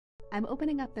I'm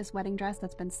opening up this wedding dress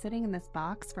that's been sitting in this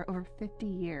box for over 50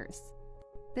 years.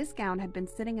 This gown had been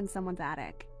sitting in someone's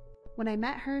attic. When I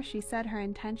met her, she said her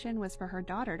intention was for her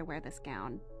daughter to wear this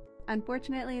gown.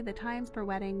 Unfortunately, the times for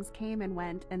weddings came and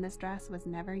went, and this dress was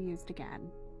never used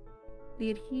again. The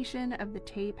adhesion of the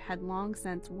tape had long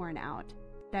since worn out,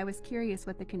 and I was curious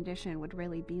what the condition would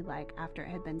really be like after it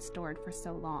had been stored for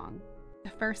so long. The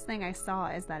first thing I saw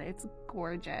is that it's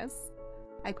gorgeous.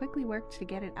 I quickly worked to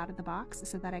get it out of the box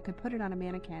so that I could put it on a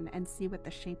mannequin and see what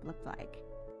the shape looked like.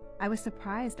 I was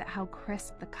surprised at how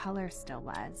crisp the color still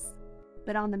was.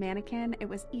 But on the mannequin, it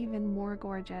was even more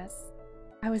gorgeous.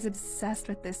 I was obsessed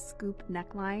with this scoop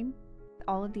neckline,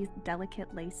 all of these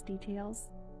delicate lace details,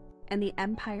 and the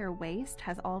empire waist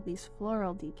has all these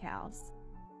floral decals.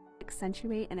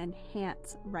 Accentuate and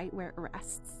enhance right where it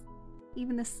rests.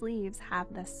 Even the sleeves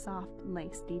have this soft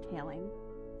lace detailing.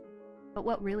 But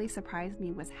what really surprised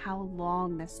me was how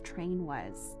long this train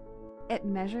was. It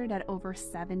measured at over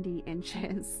 70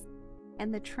 inches.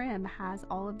 And the trim has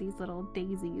all of these little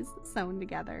daisies sewn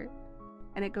together.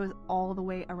 And it goes all the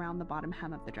way around the bottom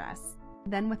hem of the dress.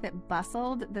 Then with it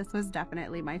bustled, this was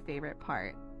definitely my favorite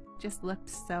part. Just looked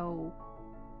so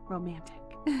romantic.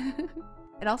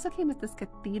 It also came with this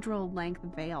cathedral length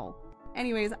veil.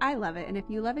 Anyways, I love it, and if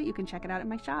you love it, you can check it out at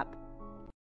my shop.